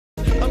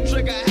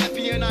trigger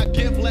happy and I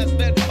give less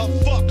than a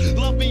fuck.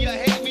 Love me or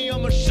hate me,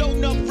 I'ma show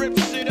enough, rip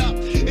shit up.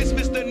 It's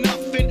Mr.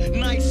 Nothing,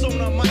 nice on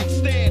a mic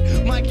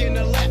stand. Mic in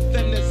the left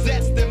and the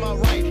zest in my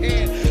right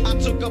hand. I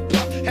took a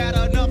puff,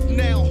 had enough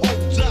now,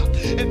 hold up.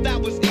 If that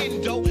was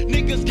Indo,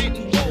 niggas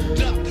getting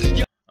rolled up.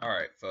 Yeah.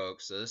 Alright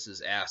folks, so this is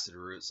Acid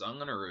Root, so I'm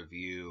going to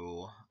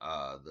review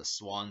the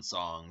Swan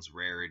Songs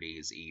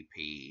Rarities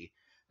EP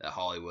that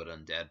Hollywood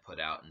Undead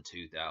put out in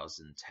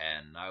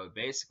 2010. I would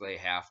basically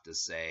have to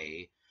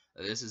say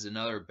that this is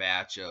another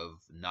batch of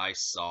nice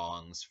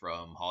songs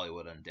from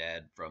Hollywood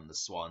Undead from the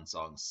Swan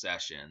Songs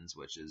Sessions,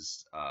 which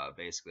is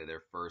basically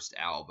their first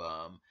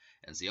album,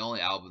 and it's the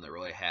only album that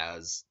really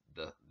has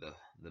the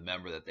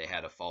member that they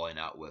had a falling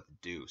out with,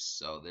 Deuce.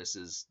 So this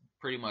is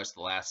pretty much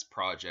the last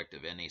project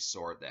of any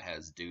sort that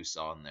has Deuce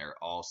on there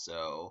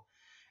also,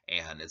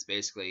 and it's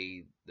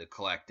basically the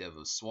collective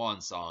of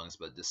Swan Songs,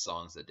 but just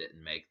songs that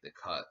didn't make the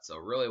cut. So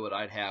really what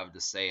I'd have to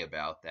say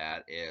about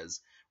that is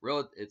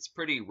it's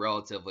pretty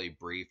relatively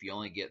brief. You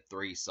only get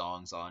 3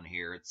 songs on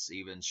here. It's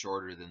even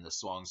shorter than the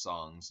Swan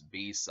Songs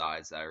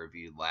B-sides that I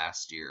reviewed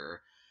last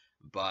year.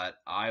 But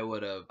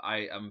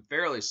I'm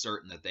fairly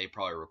certain that they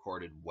probably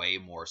recorded way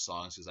more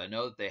songs, because I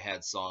know that they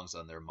had songs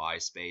on their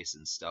MySpace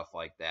and stuff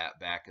like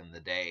that back in the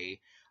day.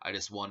 I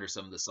just wonder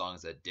some of the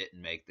songs that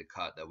didn't make the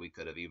cut that we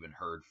could have even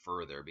heard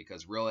further,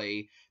 because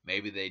really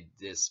maybe they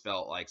just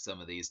felt like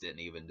some of these didn't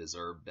even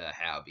deserve to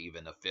have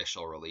even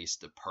official release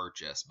to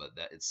purchase, but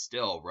that it's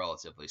still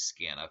relatively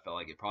scant. I felt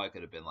like it probably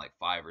could have been like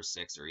 5 or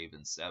 6 or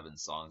even 7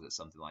 songs that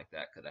something like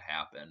that could have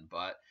happened.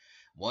 But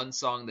one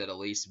song that at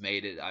least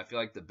made it, I feel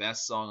like the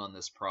best song on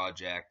this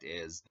project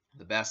is,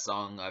 the best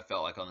song I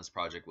felt like on this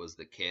project was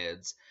The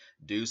Kids.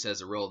 Deuce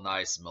has a real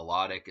nice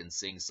melodic and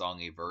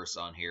sing-songy verse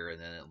on here, and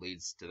then it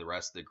leads to the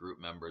rest of the group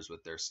members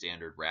with their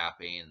standard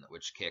rapping,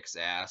 which kicks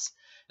ass.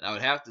 And I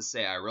would have to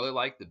say, I really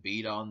like the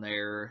beat on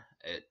there.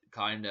 It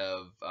kind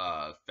of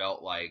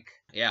felt like,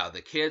 yeah,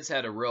 The Kids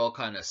had a real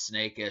kind of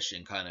snakish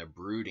and kind of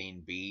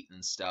brooding beat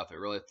and stuff. It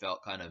really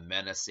felt kind of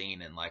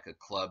menacing and like a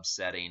club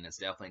setting. It's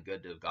definitely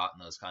good to have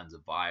gotten those kinds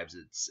of vibes.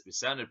 It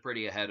sounded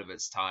pretty ahead of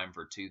its time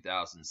for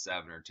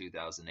 2007 or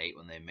 2008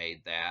 when they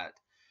made that.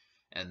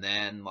 And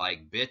then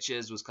like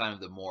Bitches was kind of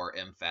the more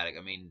emphatic.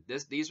 I mean,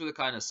 these were the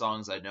kind of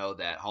songs I know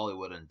that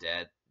Hollywood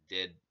Undead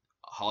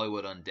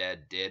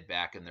did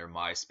back in their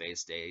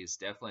MySpace days.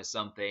 Definitely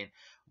something.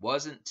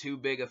 Wasn't too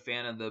big a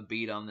fan of the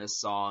beat on this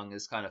song.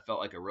 This kind of felt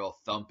like a real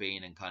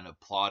thumping and kind of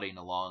plodding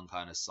along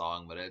kind of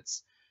song, but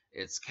it's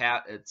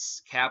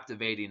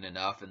captivating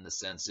enough in the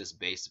sense just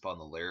based upon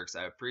the lyrics.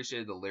 I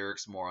appreciated the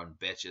lyrics more on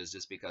Bitches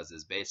just because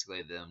it's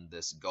basically them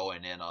this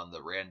going in on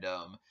the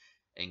random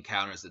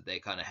encounters that they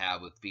kind of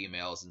have with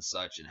females and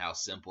such, and how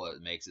simple it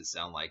makes it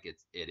sound like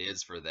it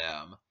is for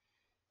them.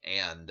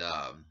 And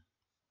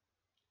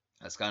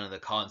that's kind of the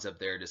concept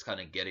there, just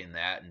kind of getting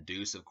that. And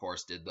Deuce, of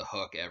course, did the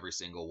hook every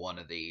single one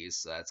of these.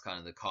 So that's kind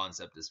of the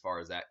concept as far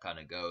as that kind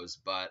of goes.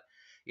 But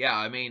yeah,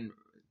 I mean,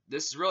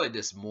 this is really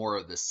just more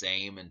of the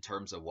same in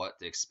terms of what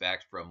to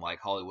expect from like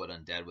Hollywood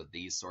Undead with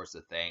these sorts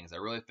of things. I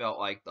really felt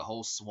like the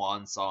whole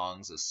Swan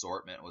Songs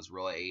assortment was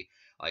really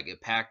like,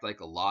 it packed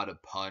like a lot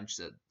of punch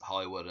that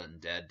Hollywood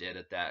Undead did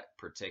at that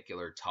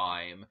particular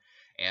time.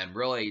 And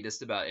really,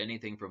 just about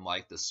anything from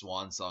like the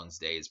Swan Songs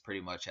days pretty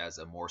much has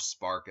a more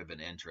spark of an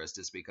interest,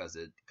 just because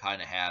it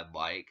kind of had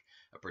like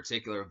a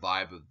particular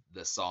vibe of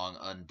the song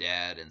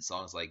Undead and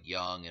songs like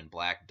Young and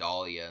Black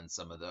Dahlia and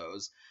some of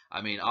those.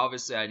 I mean,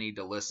 obviously I need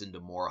to listen to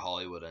more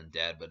Hollywood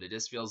Undead, but it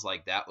just feels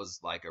like that was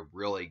like a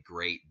really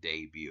great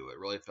debut. It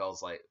really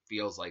feels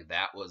like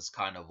that was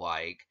kind of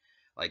like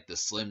the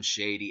Slim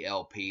Shady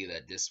LP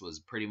that just was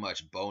pretty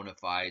much bona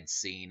fide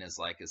seen as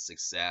like a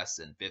success,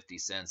 and 50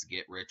 Cent's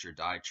Get Rich or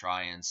Die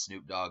Tryin',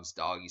 Snoop Dogg's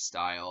Doggy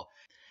Style.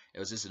 It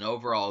was just an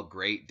overall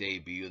great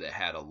debut that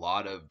had a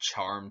lot of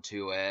charm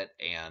to it,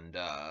 and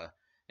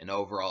an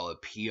overall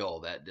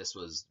appeal that just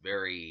was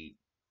very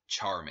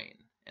charming.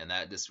 And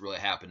that just really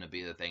happened to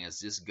be the thing. It's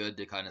just good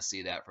to kind of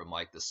see that from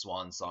like the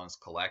Swan Songs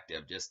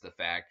collective. It's just the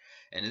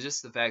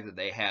fact that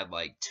they had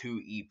like 2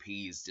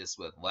 EPs just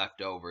with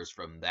leftovers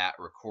from that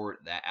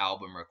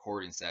album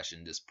recording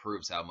session just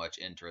proves how much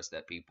interest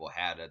that people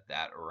had at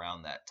that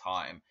around that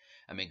time.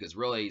 I mean, because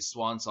really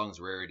Swan Songs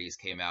Rarities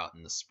came out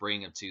in the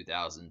spring of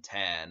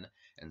 2010,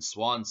 and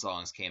Swan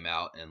Songs came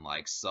out in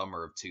like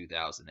summer of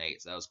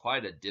 2008. So that was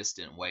quite a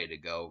distant way to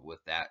go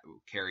with that,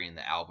 carrying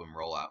the album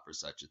rollout for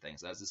such a thing.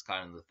 So that's just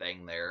kind of the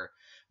thing there.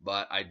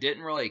 But I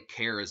didn't really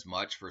care as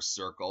much for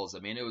Circles. I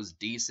mean, it was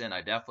decent.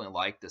 I definitely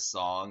liked the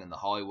song, and the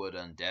Hollywood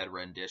Undead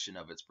rendition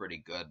of it's pretty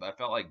good. But I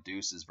felt like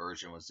Deuce's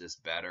version was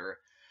just better.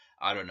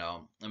 I don't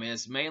know. I mean,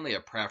 it's mainly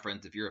a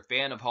preference. If you're a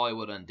fan of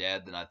Hollywood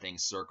Undead, then I think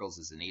Circles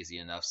is an easy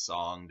enough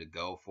song to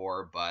go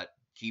for. But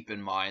keep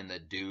in mind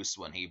that Deuce,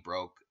 when he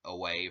broke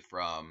away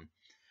from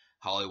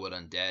Hollywood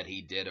Undead,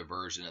 he did a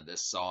version of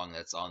this song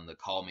that's on the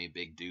Call Me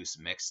Big Deuce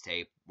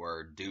mixtape,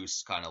 where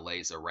Deuce kind of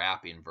lays a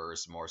rapping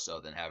verse more so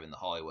than having the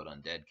Hollywood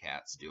Undead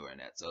cats doing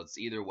it. So it's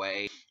either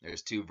way.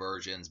 There's 2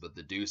 versions, but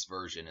the Deuce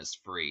version is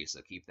free, so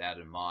keep that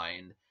in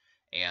mind.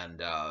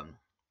 And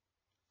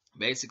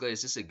basically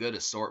it's just a good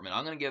assortment.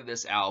 I'm gonna give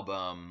this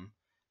album,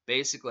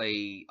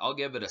 basically I'll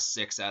give it a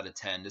 6 out of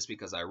 10 just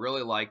because I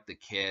really like the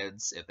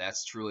Kids. If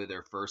that's truly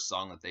their first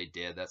song that they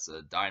did, that's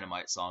a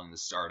dynamite song to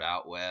start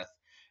out with.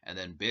 And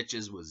then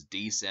Bitches was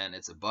decent.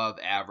 It's above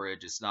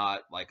average. It's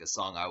not like a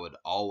song I would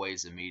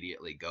always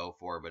immediately go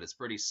for, but it's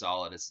pretty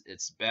solid.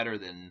 It's better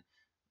than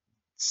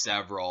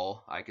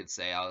several. I could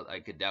say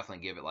I could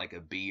definitely give it like a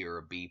B or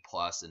a B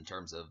plus in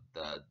terms of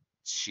the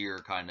sheer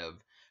kind of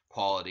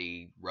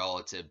quality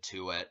relative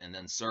to it. And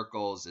then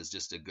Circles is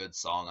just a good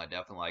song. I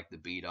definitely like the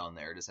beat on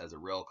there. It just has a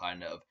real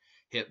kind of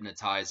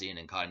hypnotizing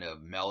and kind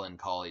of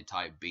melancholy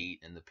type beat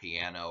in the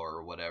piano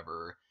or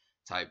whatever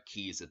type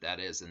keys that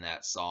is in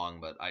that song.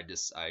 But I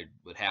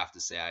would have to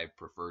say I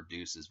prefer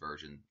Deuce's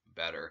version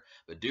better.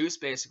 But Deuce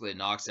basically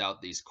knocks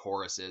out these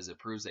choruses. It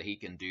proves that he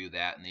can do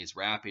that, and these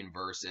rapping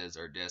verses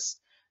are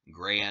just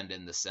grand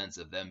in the sense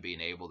of them being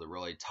able to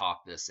really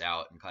top this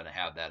out and kind of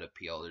have that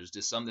appeal. There's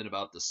just something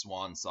about the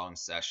Swan Song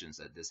sessions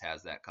that just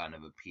has that kind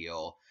of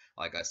appeal,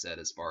 like I said,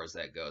 as far as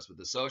that goes. But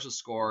the social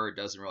score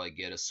doesn't really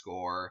get a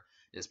score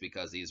just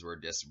because these were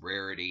just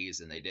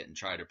rarities and they didn't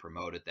try to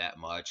promote it that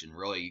much. And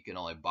really, you can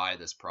only buy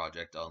this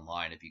project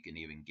online if you can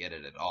even get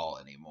it at all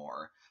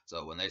anymore.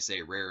 So when they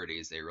say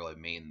rarities, they really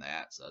mean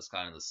that. So that's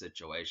kind of the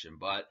situation.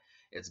 But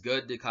it's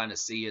good to kind of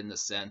see in the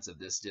sense of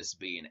this just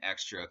being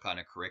extra kind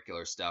of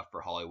curricular stuff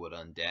for Hollywood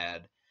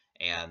Undead.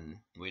 And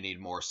we need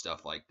more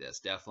stuff like this.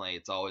 Definitely,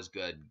 it's always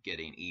good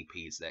getting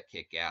EPs that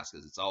kick ass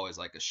because it's always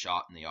like a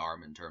shot in the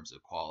arm in terms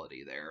of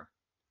quality there.